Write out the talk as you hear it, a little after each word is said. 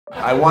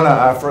I want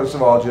to, first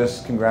of all,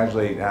 just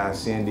congratulate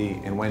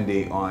Sandy and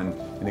Wendy on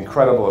an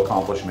incredible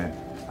accomplishment.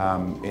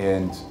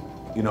 And,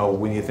 you know,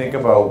 when you think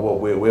about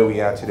where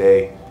we are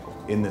today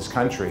in this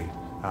country,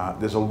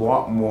 there's a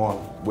lot more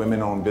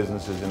women-owned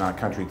businesses in our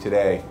country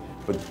today.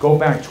 But go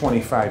back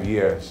 25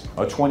 years,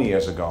 or 20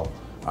 years ago,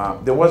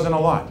 there wasn't a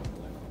lot.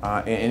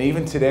 And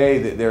even today,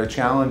 there are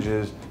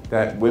challenges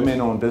that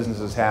women-owned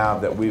businesses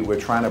have that we're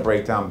trying to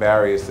break down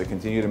barriers to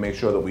continue to make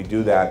sure that we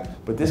do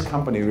that. But this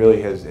company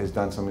really has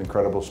done some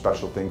incredible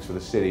special things for the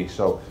city.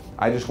 So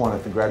I just want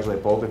to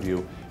congratulate both of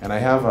you. And I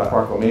have a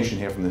proclamation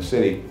here from the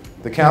city.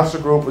 The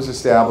Council Group was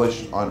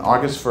established on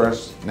August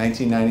 1st,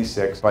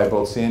 1996 by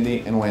both Sandy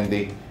and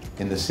Wendy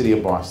in the city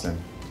of Boston.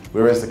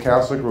 Whereas the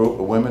Council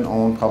Group, a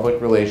women-owned public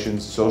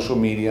relations, social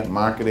media,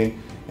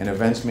 marketing, and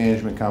events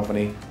management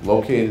company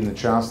located in the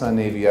Charlestown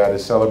Navy Yard,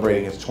 is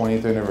celebrating its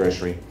 20th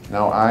anniversary.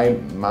 Now I,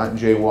 Marty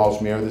J.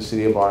 Walsh, Mayor of the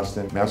City of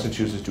Boston,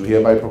 Massachusetts, do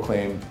hereby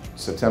proclaim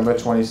September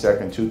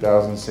 22nd,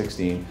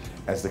 2016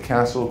 as the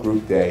Council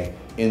Group Day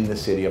in the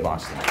City of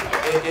Boston.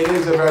 It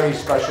is a very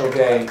special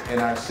day in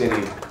our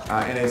city,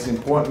 and it's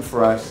important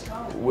for us.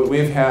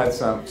 We've had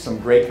some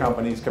great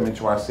companies come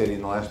into our city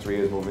in the last 3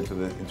 years, move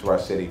into our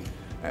city.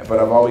 But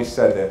I've always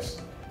said this,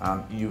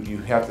 you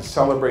have to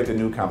celebrate the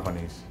new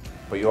companies,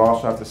 but you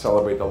also have to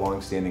celebrate the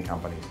long-standing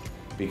companies.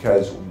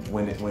 Because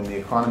when the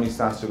economy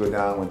starts to go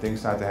down, when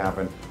things start to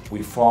happen,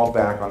 we fall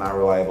back on our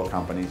reliable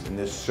companies, and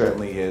this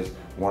certainly is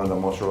one of the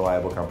most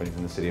reliable companies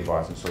in the city of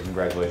Boston. So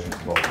congratulations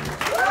to both of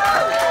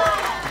you.